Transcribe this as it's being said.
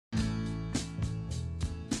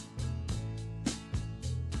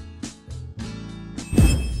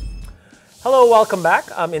Hello, welcome back.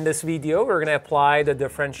 In this video, we're going to apply the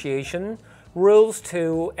differentiation rules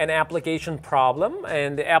to an application problem,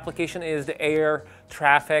 and the application is the air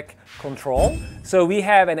traffic control. So we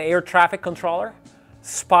have an air traffic controller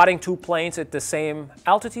spotting two planes at the same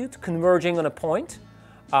altitude, converging on a point.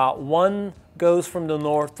 One goes from the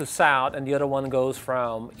north to south, and the other one goes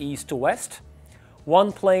from east to west.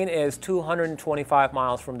 One plane is 225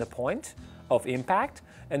 miles from the point of impact,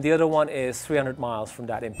 and the other one is 300 miles from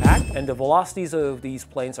that impact. And the velocities of these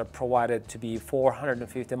planes are provided to be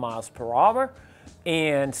 450 miles per hour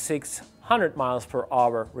and 600 miles per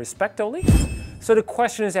hour respectively. So the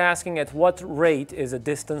question is asking at what rate is the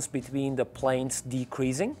distance between the planes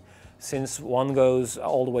decreasing, since one goes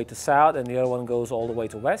all the way to south and the other one goes all the way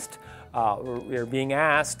to west. We're being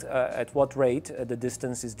asked at what rate the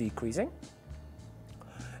distance is decreasing.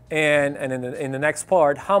 And in the next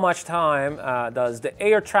part, how much time does the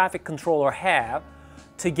air traffic controller have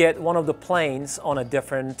to get one of the planes on a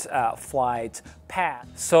different flight path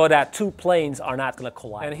so that two planes are not going to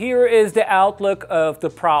collide? And here is the outlook of the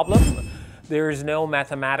problem. There is no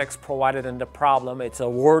mathematics provided in the problem. It's a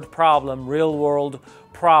word problem, real world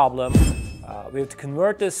problem. We have to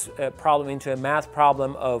convert this problem into a math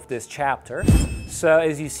problem of this chapter. So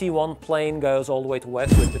as you see, one plane goes all the way to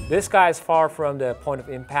west. This guy is far from the point of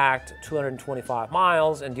impact, 225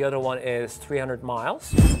 miles, and the other one is 300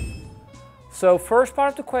 miles. So first part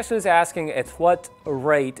of the question is asking at what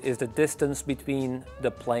rate is the distance between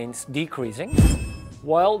the planes decreasing?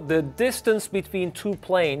 Well, the distance between two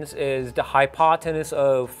planes is the hypotenuse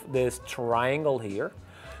of this triangle here.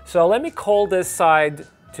 So let me call this side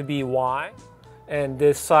to be y and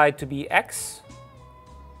this side to be x.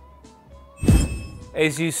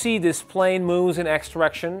 As you see, this plane moves in x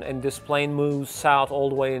direction and this plane moves south all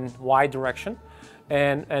the way in y direction.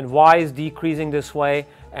 And y is decreasing this way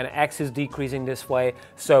and x is decreasing this way.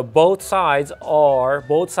 So both sides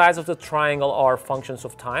of the triangle are functions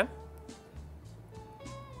of time.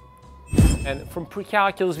 And from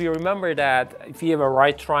pre-calculus, we remember that if you have a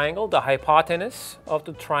right triangle, the hypotenuse of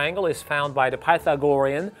the triangle is found by the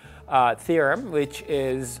Pythagorean theorem, which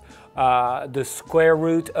is the square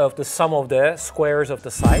root of the sum of the squares of the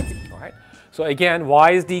side. All right? So again,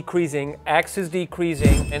 y is decreasing, x is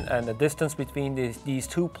decreasing, and the distance between these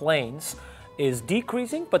two planes is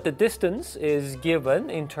decreasing, but the distance is given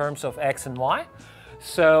in terms of x and y.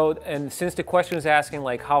 So, and since the question is asking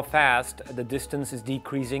like how fast the distance is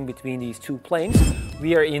decreasing between these two planes,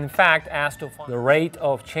 we are in fact asked to find the rate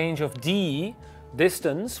of change of d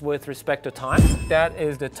distance with respect to time. That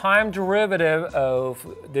is the time derivative of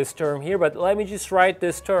this term here, but let me just write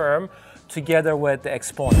this term together with the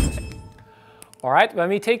exponent. All right, when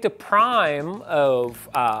we take the prime of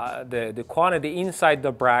the quantity inside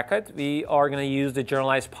the bracket, we are going to use the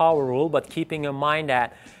generalized power rule, but keeping in mind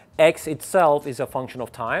that x itself is a function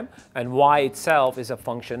of time and y itself is a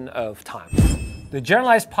function of time. The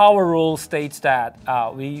generalized power rule states that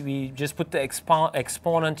we just put the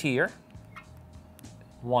exponent here,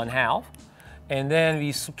 1/2, and then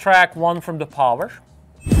we subtract 1 from the power.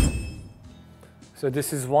 So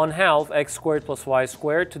this is 1/2 x squared plus y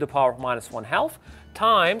squared to the power of minus 1/2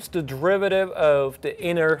 times the derivative of the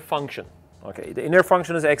inner function. Okay, the inner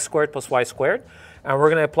function is x squared plus y squared, and we're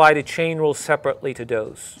going to apply the chain rule separately to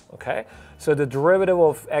those. Okay, so the derivative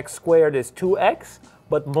of x squared is 2x,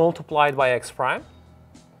 but multiplied by x prime,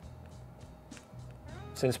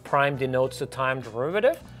 since prime denotes the time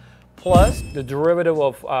derivative, plus the derivative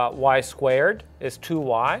of y squared is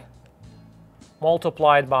 2y,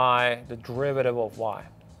 multiplied by the derivative of y.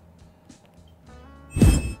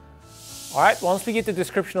 All right, once we get the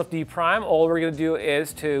description of d prime, all we're going to do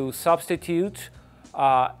is to substitute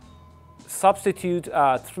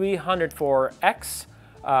 300 for x,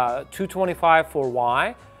 225 for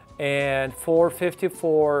y, and 450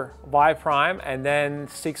 for y prime, and then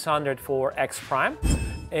 600 for x prime.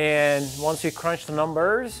 And once you crunch the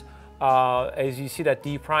numbers, as you see that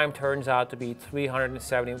d prime turns out to be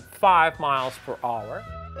 375 miles per hour.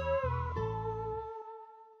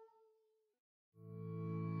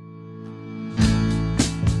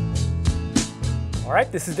 All right,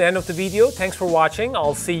 this is the end of the video. Thanks for watching.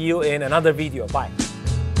 I'll see you in another video. Bye.